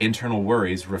of her internal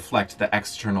worries reflect the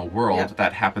external world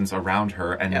that happens around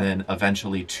her, and then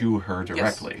eventually to her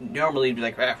directly. Yes. Normally you'd be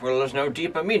well, there's no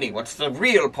deeper meaning. What's the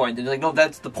real point? And you're no,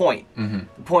 that's the point. The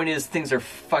point is things are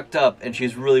fucked up, and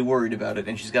she's really worried about it,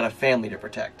 and she's got a family to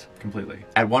protect. Completely.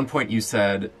 At one point you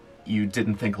said you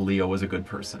didn't think Leo was a good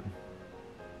person.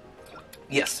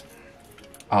 Yes.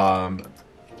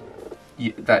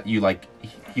 That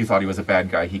you thought he was a bad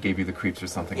guy, he gave you the creeps or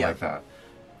something like that.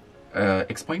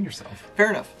 Explain yourself. Fair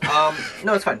enough.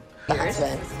 No, it's fine.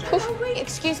 Oh, wait,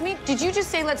 excuse me? Did you just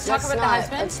say let's talk about the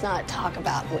husband? Let's not talk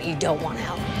about what you don't want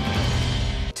out.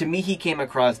 To me, he came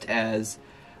across as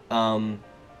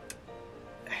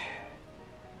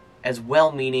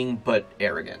well-meaning but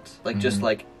arrogant. Just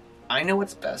I know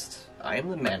what's best. I am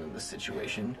the man in this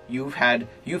situation. You've had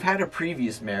a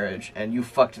previous marriage and you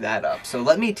fucked that up. So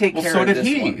let me take care of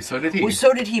this one. So did he. Well,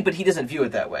 so did he, but he doesn't view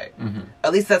it that way.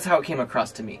 At least that's how it came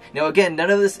across to me. Now again, none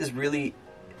of this is really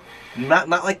not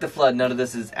like the flood. None of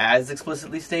this is as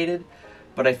explicitly stated,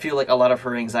 but I feel like a lot of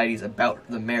her anxieties about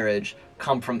the marriage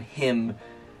come from him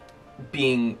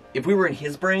being. If we were in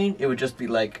his brain, it would just be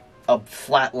a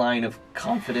flat line of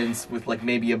confidence with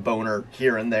maybe a boner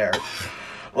here and there.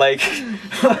 It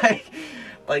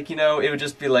would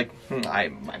just be But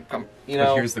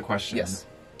here's the question. Yes.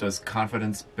 Does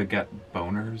confidence beget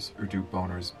boners, or do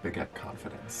boners beget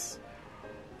confidence?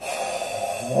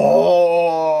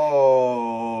 Oh,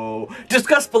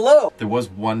 discuss below. There was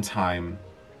one time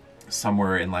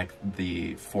somewhere in like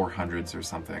the 400s or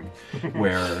something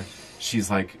where she's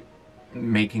like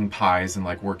making pies and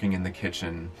like working in the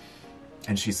kitchen,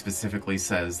 and she specifically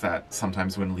says that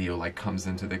sometimes when Leo like comes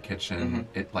into the kitchen,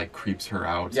 it like creeps her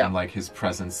out, and like his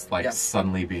presence like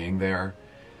suddenly being there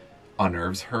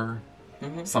unnerves her,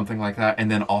 something like that. And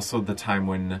then also the time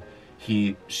when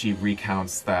she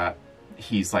recounts that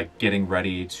he's like getting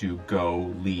ready to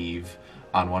go leave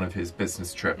on one of his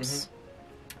business trips,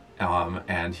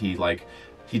 and he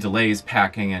delays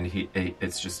packing, and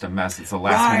it's just a mess. It's a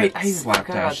last minute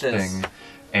slapdash thing,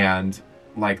 and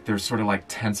like they're sort of like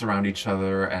tense around each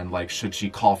other, and like, should she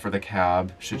call for the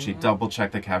cab? Should she double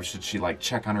check the cab? Should she like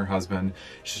check on her husband?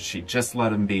 Should she just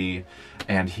let him be?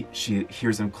 And she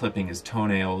hears him clipping his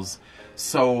toenails.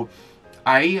 So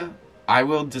I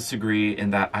will disagree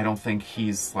in that I don't think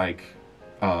he's like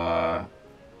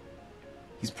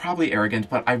he's probably arrogant,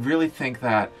 but I really think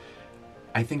that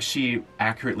I think she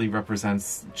accurately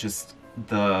represents just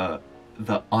the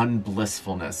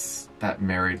unblissfulness that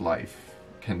married life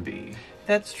can be.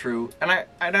 That's true, and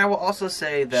I will also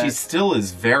say that she still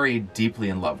is very deeply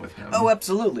in love with him. Oh,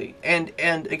 absolutely, and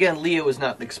again, Leo is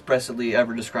not expressly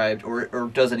ever described or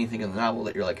does anything in the novel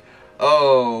that you're like,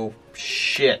 oh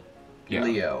shit,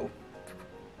 Leo,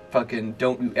 fucking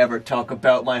don't you ever talk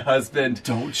about my husband?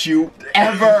 Don't you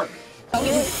ever? You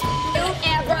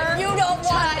don't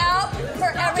want out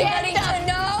for everybody to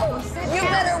know. You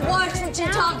better watch what you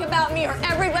talk about me, or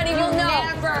everybody will know.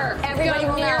 Everybody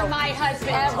will know. My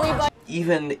husband. Everybody.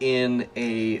 Even in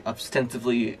a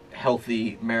ostensibly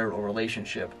healthy marital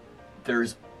relationship,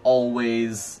 there's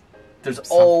always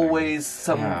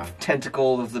some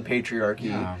tentacle of the patriarchy.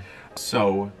 Yeah.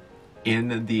 So,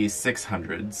 in the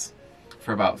 600s,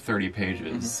 for about 30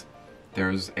 pages,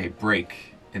 there's a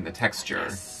break in the texture.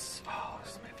 Yes. Oh,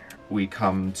 this is my favorite. We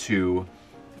come to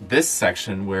this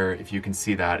section where, if you can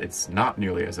see that, it's not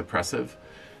nearly as oppressive.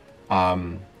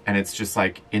 And it's just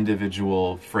like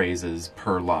individual phrases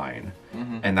per line.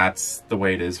 And that's the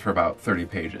way it is for about 30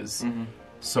 pages.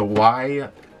 So why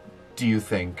do you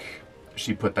think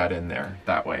she put that in there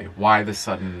that way? Why the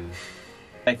sudden...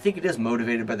 I think it is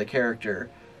motivated by the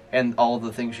character and all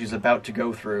the things she's about to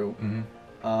go through.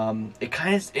 It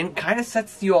kind of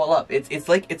sets you all up. It's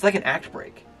like an act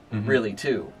break, really,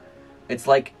 too. It's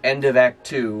like end of Act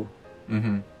 2.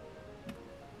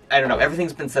 I don't know.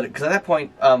 Everything's been said because at that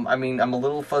point, I mean, I'm a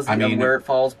little fuzzy on where it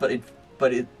falls, but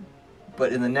in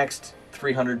the next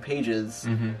 300 pages,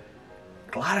 a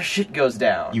lot of shit goes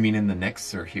down. You mean in the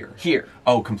next or here? Here.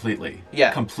 Oh, completely.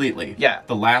 Yeah. Completely. Yeah.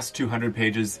 The last 200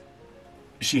 pages,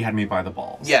 she had me by the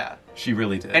balls. Yeah. She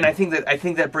really did. And I think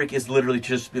that break is literally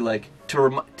just to be like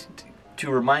to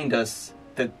remind us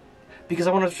that, because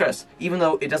I want to stress, even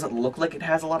though it doesn't look like it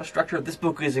has a lot of structure, this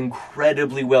book is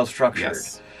incredibly well structured.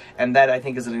 Yes. And that, I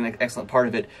think, is an excellent part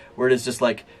of it, where it is just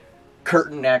like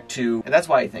curtain Act 2. And that's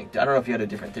why I think, I don't know if you had a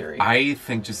different theory. I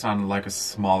think just on like a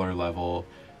smaller level,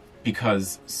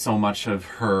 because so much of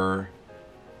her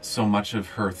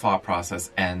thought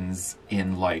process ends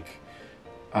in like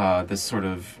this sort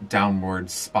of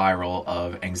downward spiral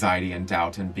of anxiety and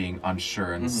doubt and being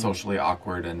unsure and socially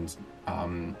awkward and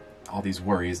all these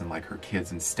worries, and like her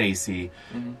kids and Stacy,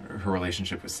 her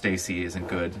relationship with Stacy isn't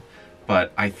good.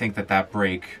 But I think that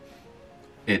break,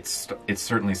 it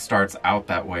certainly starts out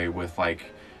that way with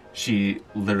like, she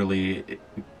literally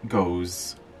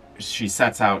she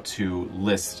sets out to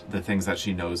list the things that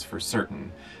she knows for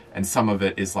certain. And some of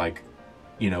it is like,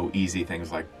 you know, easy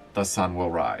things like the sun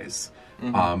will rise.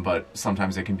 But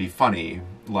sometimes it can be funny,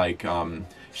 like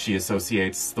she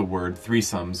associates the word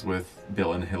threesomes with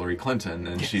Bill and Hillary Clinton,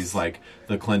 and she's like,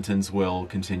 the Clintons will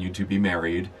continue to be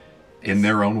married in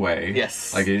their own way.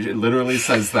 Yes. Like, it literally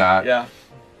says that. Yeah.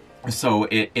 So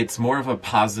it's more of a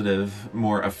positive,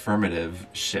 more affirmative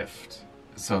shift.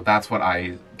 So that's what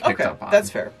I picked up on.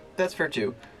 That's fair. That's fair,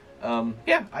 too.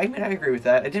 Yeah, I mean, I agree with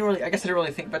that. I guess I didn't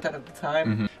really think about that at the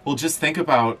time. Well, just think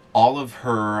about all of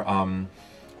her,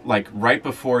 like, right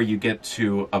before you get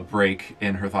to a break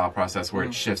in her thought process where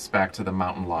it shifts back to the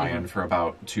mountain lion for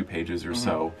about 2 pages or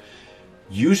so.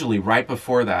 Usually right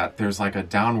before that, there's like a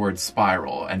downward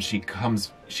spiral, and she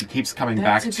keeps coming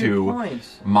back to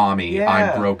Mommy,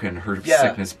 I'm broken, her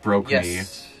sickness broke me.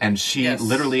 And she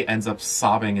literally ends up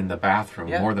sobbing in the bathroom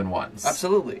more than once.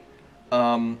 Absolutely.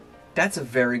 That's a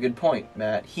very good point,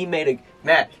 Matt.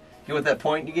 Matt, you want that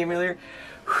point you gave me earlier?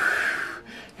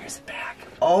 Here's it back.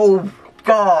 Oh,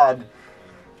 God.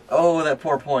 Oh, that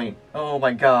poor point. Oh,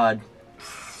 my God.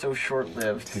 So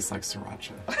short-lived. Tastes like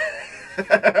sriracha.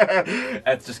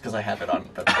 That's just because I have it on.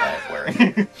 That's what I'm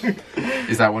wearing.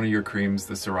 Is that one of your creams,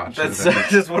 the sriracha? That's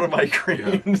just one of my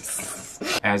creams.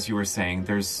 Yeah. As you were saying,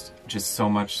 there's just so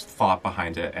much thought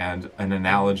behind it, and an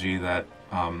analogy that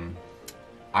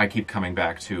I keep coming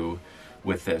back to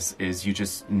with this is you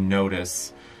just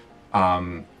notice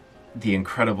the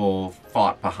incredible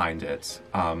thought behind it,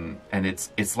 and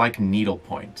it's like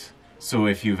needlepoint. So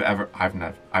if you've ever, I've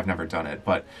never done it,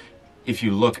 but if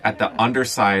you look at the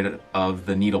underside of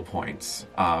the needlepoint,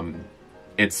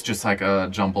 it's just like a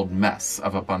jumbled mess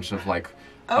of a bunch of like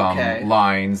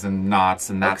lines and knots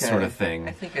and that sort of thing.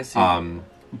 I think I see.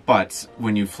 But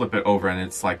when you flip it over and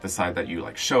it's like the side that you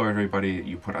like show everybody,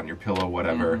 you put on your pillow,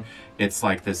 whatever, it's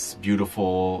like this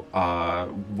beautiful,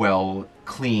 well,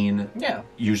 clean,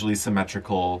 usually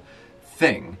symmetrical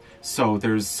thing. So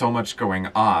there's so much going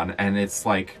on, and it's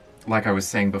like I was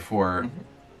saying before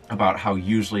about how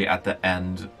usually at the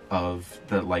end of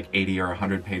the like 80 or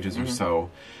 100 pages or so,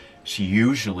 she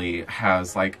usually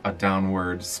has like a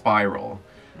downward spiral.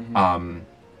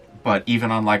 But even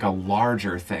on like a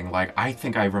larger thing, like I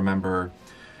think I remember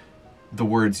the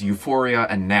words euphoria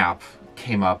and nap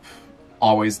came up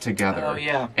always together. Oh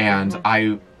yeah. And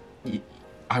I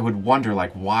would wonder,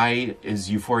 like, why is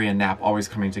euphoria and nap always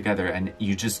coming together? And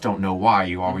you just don't know why.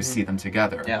 You always see them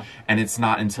together. Yeah. And it's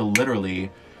not until literally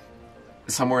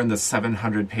somewhere in the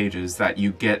 700 pages that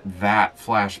you get that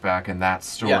flashback and that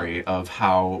story of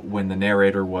how when the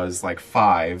narrator was like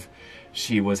 5,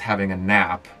 she was having a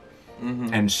nap.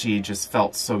 And she just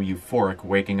felt so euphoric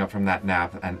waking up from that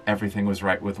nap, and everything was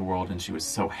right with the world, and she was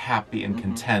so happy and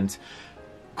content,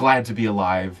 glad to be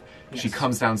alive. She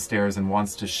comes downstairs and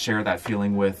wants to share that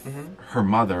feeling with her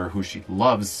mother, who she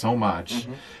loves so much,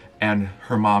 and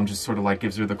her mom just sort of like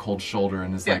gives her the cold shoulder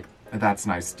and is like, that's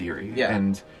nice, dearie.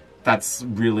 And that's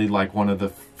really like one of the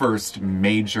first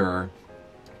major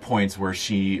points where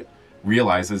she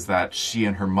realizes that she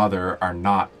and her mother are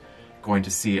not going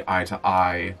to see eye to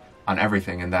eye on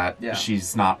everything, and that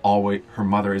she's not always, her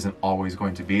mother isn't always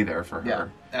going to be there for her. Yeah,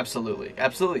 absolutely.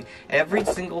 Absolutely. Every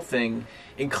single thing,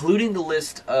 including the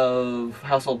list of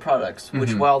household products,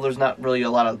 which while there's not really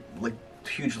a lot of like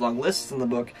huge long lists in the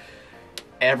book,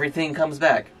 everything comes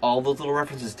back. All those little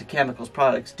references to chemicals,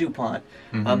 products, DuPont,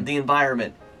 the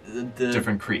environment, the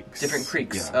different creeks.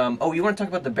 Yeah. Oh, you want to talk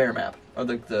about the bear map? Or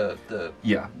the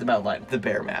mountain line. The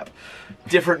bear map.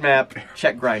 Different map,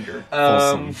 check grinder.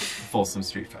 Folsom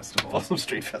Street Festival. Folsom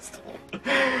Street Festival.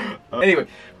 Anyway,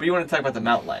 but you want to talk about the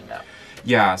mountain line map.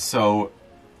 Yeah, so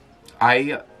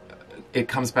it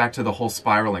comes back to the whole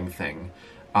spiraling thing.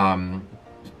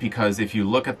 Because if you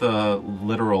look at the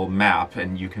literal map,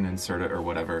 and you can insert it or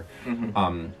whatever,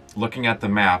 looking at the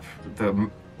map, the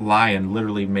lion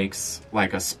literally makes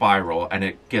like a spiral, and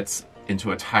it gets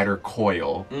into a tighter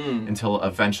coil until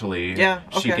eventually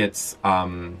she gets,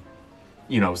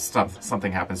 you know,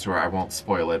 something happens to her. I won't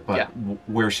spoil it, but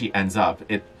where she ends up,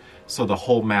 so the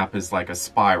whole map is like a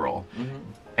spiral.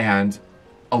 And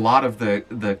a lot of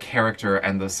the character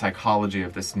and the psychology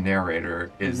of this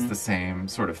narrator is the same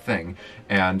sort of thing.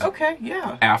 And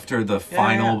after the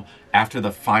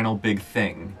final big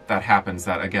thing that happens,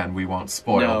 that again we won't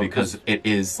spoil because it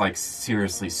is like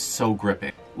seriously so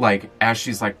gripping. Like as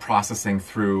she's like processing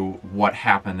through what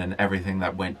happened and everything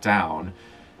that went down,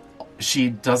 she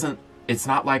doesn't, it's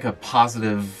not like a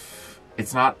positive,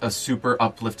 it's not a super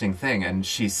uplifting thing, and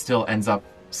she still ends up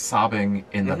sobbing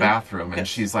in the bathroom, and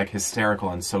she's like hysterical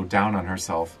and so down on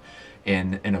herself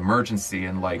in an emergency,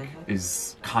 and like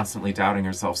is constantly doubting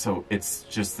herself. So it's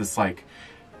just this like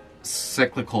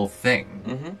cyclical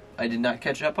thing. I did not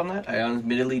catch up on that. I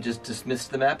admittedly just dismissed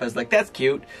the map as like, that's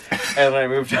cute, and I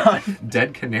moved on.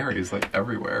 Dead canaries like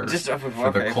everywhere. Just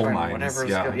for the coal mines. Whatever.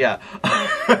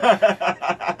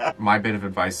 My bit of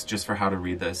advice just for how to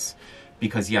read this,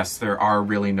 because yes, there are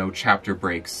really no chapter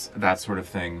breaks, that sort of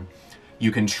thing.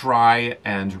 You can try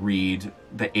and read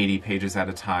the 80 pages at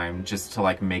a time just to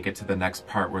like make it to the next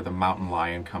part where the mountain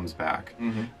lion comes back.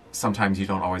 Sometimes you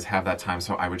don't always have that time,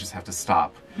 so I would just have to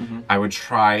stop. I would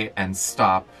try and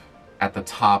stop at the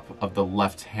top of the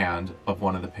left hand of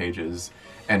one of the pages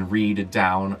and read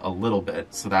down a little bit,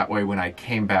 so that way when I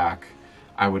came back,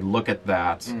 I would look at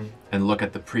that and look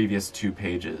at the previous 2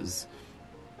 pages.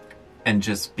 And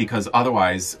just because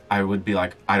otherwise I would be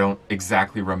like, I don't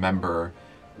exactly remember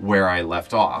where I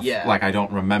left off. Like I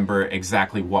don't remember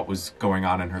exactly what was going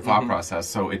on in her thought process,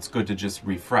 so it's good to just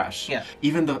refresh.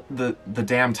 Even the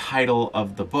damn title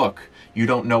of the book, you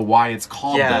don't know why it's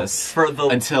called this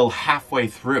until halfway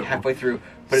through.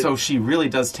 But so she really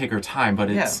does take her time, but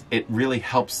it really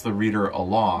helps the reader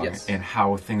along in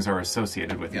how things are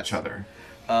associated with each other.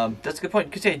 That's a good point.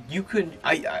 Because, yeah, you could...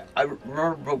 I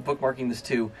remember bookmarking this,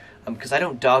 too, because I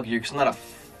don't dog ear, because I'm not a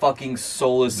fucking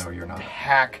soulless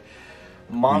hack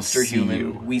monster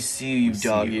human. We see you,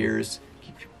 dog ears.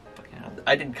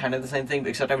 I did kind of the same thing,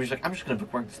 except I was just like, I'm just going to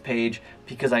bookmark this page,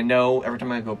 because I know every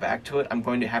time I go back to it, I'm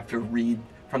going to have to read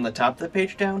from the top of the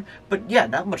page down. But yeah,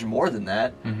 not much more than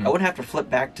that. I wouldn't have to flip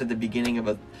back to the beginning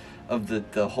of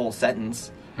the whole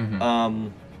sentence.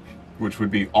 Which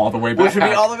would be all the way back. Which would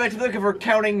be all the way back to the book if we're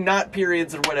counting not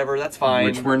periods or whatever. That's fine.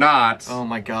 Which we're not. Oh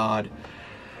my god.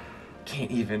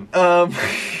 Can't even.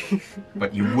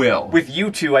 But you will. With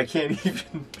you two, I can't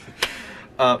even.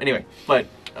 Anyway, but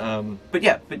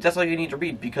yeah, but that's all you need to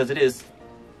read, because it is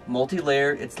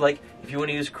multi-layered. It's like, if you want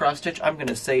to use cross-stitch, I'm going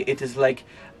to say it is like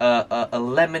a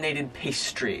laminated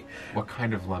pastry. What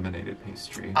kind of laminated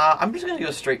pastry? I'm just going to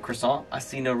go straight croissant. I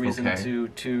see no reason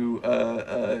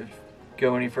to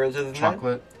go any further than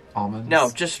chocolate, almonds? No,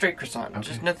 just straight croissant. Okay.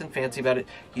 Just nothing fancy about it.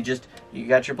 You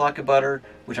got your block of butter,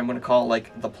 which I'm going to call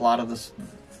like the plot of this,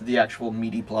 the actual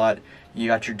meaty plot. You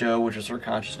got your dough, which is her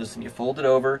consciousness, and you fold it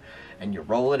over, and you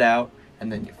roll it out,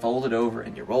 and then you fold it over,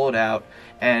 and you roll it out,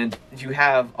 and you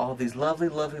have all these lovely,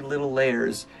 lovely little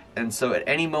layers. And so at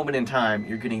any moment in time,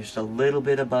 you're getting just a little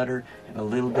bit of butter and a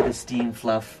little bit of steam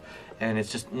fluff, and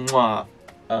it's just mwah.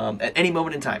 At any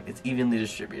moment in time, it's evenly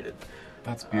distributed.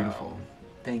 That's beautiful.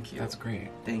 Thank you. That's great.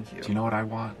 Thank you. Do you know what I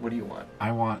want? What do you want?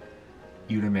 I want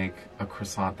you to make a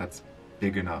croissant that's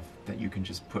big enough that you can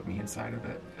just put me inside of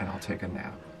it, and I'll take a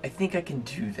nap. I think I can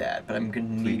do that, but I'm going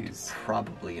to need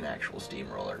probably an actual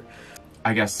steamroller.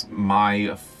 I guess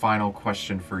my final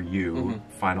question for you,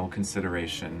 final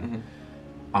consideration,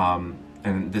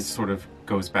 and this sort of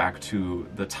goes back to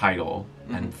the title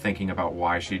and thinking about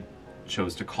why she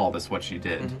chose to call this what she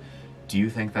did. Do you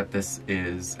think that this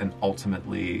is an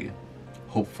ultimately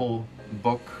hopeful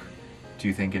book? Do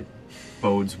you think it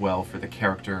bodes well for the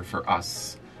character, for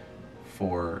us,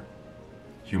 for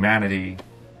humanity?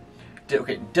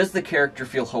 Okay, does the character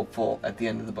feel hopeful at the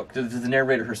end of the book? Does the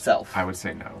narrator herself? I would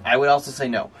say no. I would also say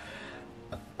no.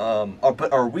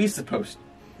 But are we supposed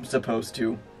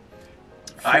to?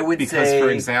 I would say... Because, for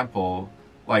example,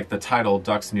 like the title,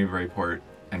 Ducks Newburyport,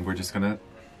 and we're just going to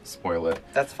spoil it.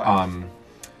 That's fine.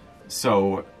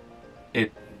 So,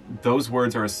 those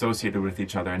words are associated with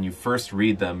each other, and you first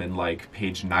read them in like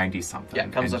page 90-something. Yeah,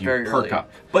 it comes and up you very perk early.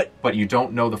 up. But you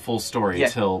don't know the full story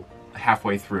till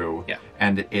halfway through. Yeah.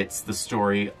 And it's the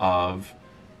story of...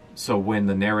 So when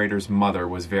the narrator's mother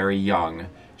was very young,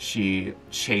 she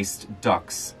chased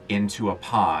ducks into a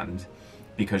pond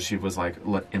because she was like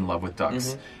in love with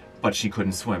ducks. But she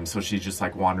couldn't swim, so she just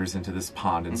like wanders into this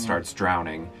pond and starts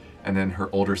drowning. And then her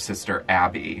older sister,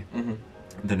 Abby,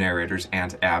 the narrator's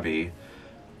Aunt Abby,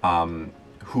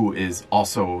 who is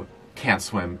also can't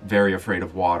swim, very afraid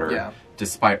of water. Yeah.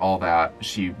 Despite all that,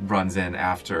 she runs in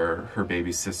after her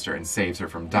baby sister and saves her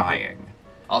from dying.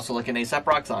 Also like an A$AP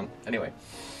Rock song. Anyway.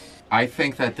 I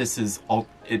think that this is,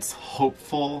 it's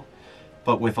hopeful,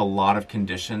 but with a lot of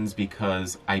conditions,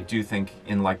 because I do think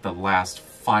in like the last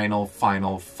final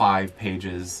 5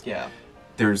 pages,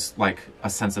 there's like a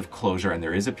sense of closure, and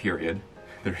there is a period.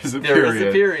 There is a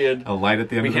period. A light at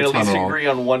the end of the tunnel. We can at least agree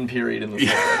on one period in the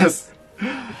Yes.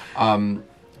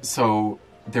 So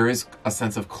there is a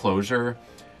sense of closure.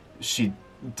 She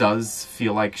does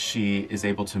feel like she is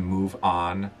able to move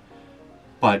on,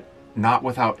 but not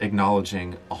without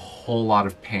acknowledging a whole lot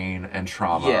of pain and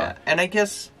trauma. Yeah, and I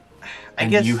guess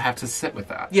you have to sit with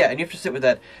that. Yeah, and you have to sit with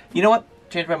that. You know what?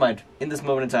 Changed my mind. In this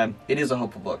moment in time, it is a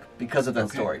hopeful book because of that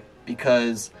story.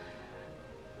 Because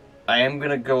I am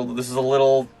going to go... This is a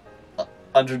little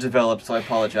underdeveloped, so I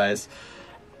apologize.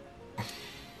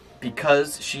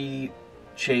 Because she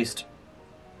chased...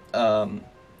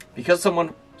 because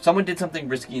someone did something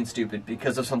risky and stupid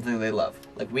because of something they love.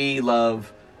 Like, we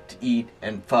love to eat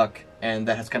and fuck, and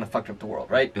that has kind of fucked up the world,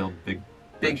 right? Build big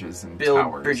bridges and build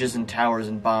towers. Bridges and towers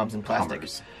and bombs and plastic.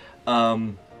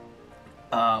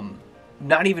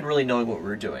 Not even really knowing what we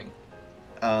were doing.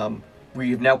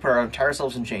 We've now put our entire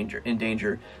selves in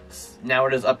danger. Now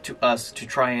it is up to us to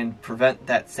try and prevent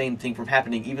that same thing from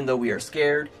happening, even though we are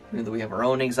scared, even though we have our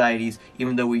own anxieties,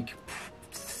 even though we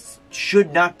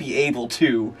should not be able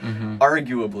to,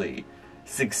 arguably,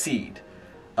 succeed.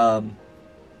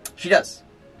 She does.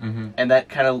 And that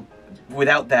kind of,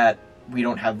 without that, we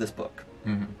don't have this book.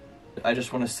 I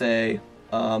just want to say,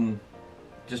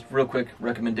 just real quick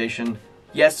recommendation.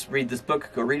 Yes, read this book.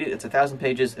 Go read it. It's 1,000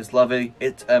 pages. It's lovely.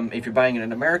 It's if you're buying it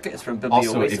in America, it's from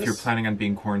Biblioasis. Also, if you're planning on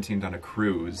being quarantined on a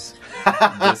cruise,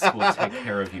 this will take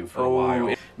care of you for a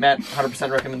while. Matt,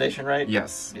 100% recommendation, right?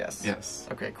 Yes. Yes. Yes.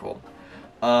 Okay, cool.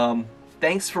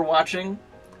 Thanks for watching,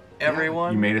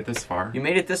 everyone. You made it this far. You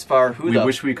made it this far. We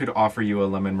wish we could offer you a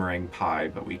lemon meringue pie,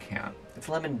 but we can't. It's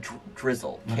lemon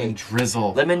drizzle cake. Lemon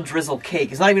drizzle. Lemon drizzle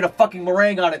cake. It's not even a fucking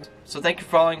meringue on it. So thank you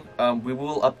for following. We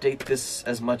will update this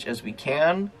as much as we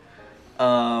can.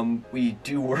 We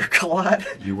do work a lot.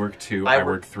 You work 2. I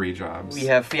work 3 jobs. We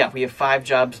have 5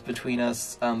 jobs between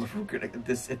us.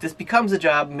 If this becomes a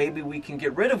job, maybe we can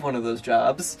get rid of one of those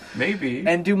jobs. Maybe.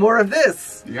 And do more of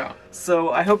this. Yeah. So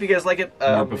I hope you guys like it.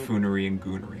 More buffoonery and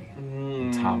goonery.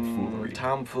 Tomfoolery.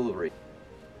 Tomfoolery.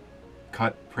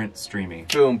 Cut, print, streaming.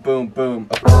 Boom, boom, boom.